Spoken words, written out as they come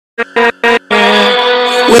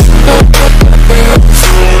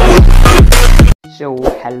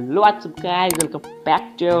Hello, what's up guys, welcome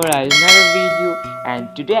back to another video,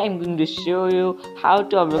 and today I'm going to show you how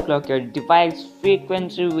to overclock your device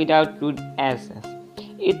frequency without root access.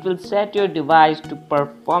 It will set your device to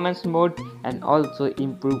performance mode and also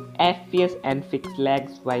improve FPS and fix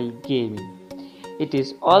lags while gaming. It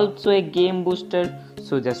is also a game booster,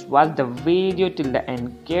 so just watch the video till the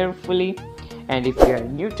end carefully. And if you are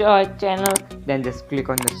new to our channel, then just click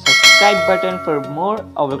on the subscribe button for more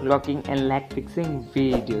overclocking and lag fixing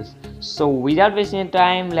videos. So without wasting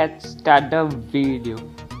time, let's start the video.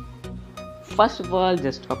 First of all,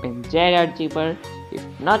 just open Zarchiver. If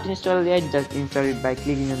not installed yet, just install it by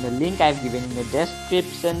clicking on the link I've given in the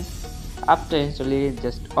description. After installing it,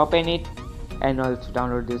 just open it and also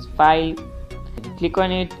download this file. Click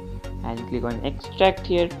on it and click on extract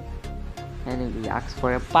here, and it will ask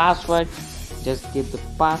for a password. Just give the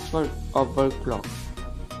password overclock.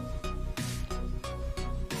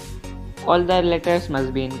 All the letters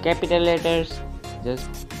must be in capital letters.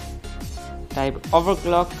 Just type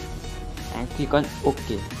overclock and click on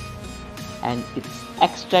OK, and it's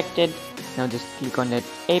extracted. Now just click on that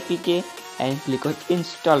APK and click on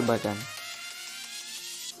install button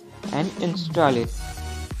and install it.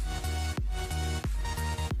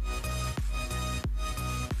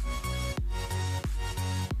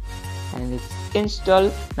 And it's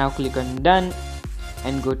installed. Now click on done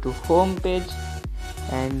and go to home page,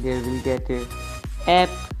 and there will get a app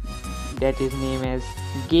that is named as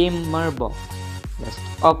GAMERBOX. Just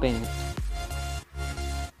open it.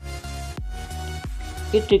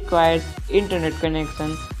 It requires internet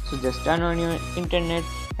connection, so just turn on your internet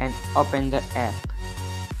and open the app.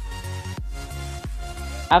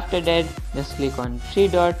 After that, just click on three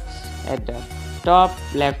dots at the top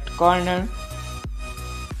left corner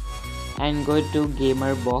and go to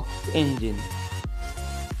GAMERBOX engine.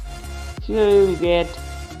 Here you will get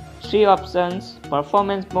three options: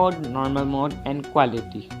 performance mode, normal mode and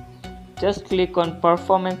quality. Just click on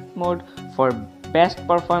performance mode for best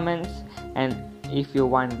performance, and if you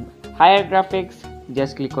want higher graphics,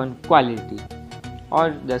 just click on quality,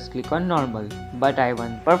 or just click on normal. But I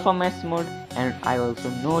want performance mode, and I also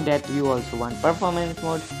know that you also want performance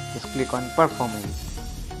mode. Just click on performance,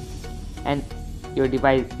 and your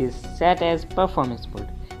device is set as performance mode.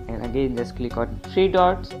 And again, just click on three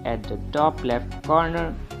dots at the top left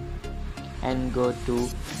corner and go to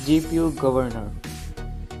GPU governor.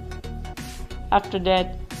 After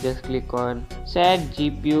that, just click on set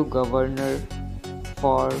GPU governor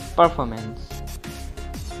for performance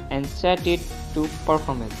and set it to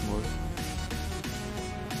performance mode.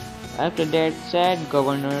 After that, set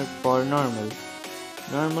governor for normal.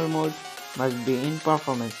 Normal mode must be in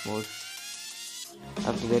performance mode.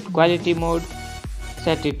 After that, quality mode,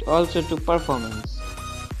 set it also to performance.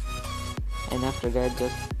 And after that,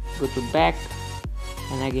 just go to back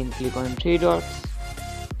and again click on three dots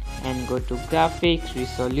and go to graphics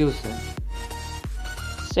resolution.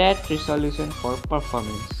 Set resolution for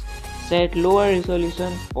performance. Set lower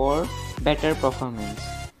resolution for better performance.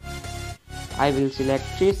 I will select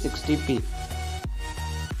 360p.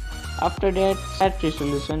 After that, set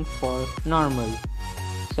resolution for normal.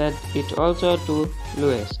 Set it also to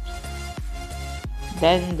lowest.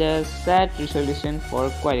 Then just set resolution for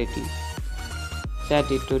quality. Set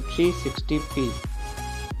it to 360p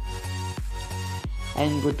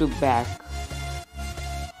and go to back.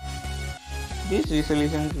 These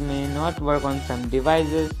resolutions may not work on some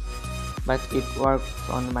devices, but it works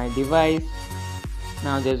on my device.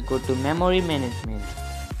 Now just go to memory management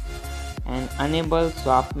and enable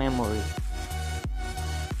swap memory.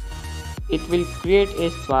 It will create a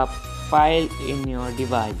swap file in your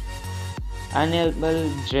device. Enable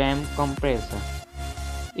RAM compressor.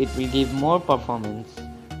 It will give more performance.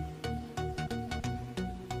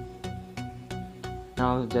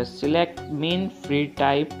 Now just select min free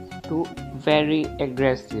type to very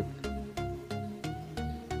aggressive.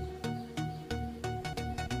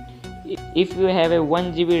 If you have a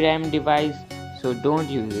 1 GB RAM device, so don't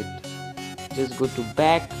use it. Just go to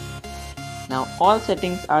back. Now all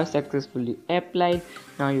settings are successfully applied.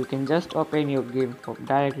 Now you can just open your game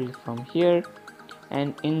directly from here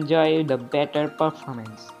and enjoy the better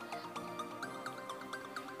performance.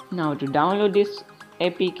 Now to download this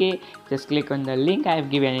APK, just click on the link I have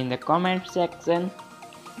given in the comment section.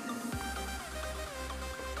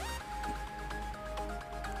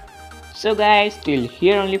 So guys, till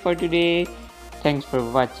here only for today. Thanks for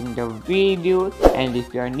watching the video, and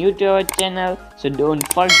if you are new to our channel, so don't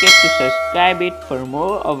forget to subscribe it for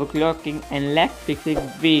more overclocking and lag fixing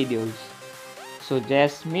videos. So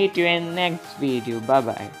just meet you in next video. Bye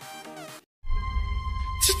bye.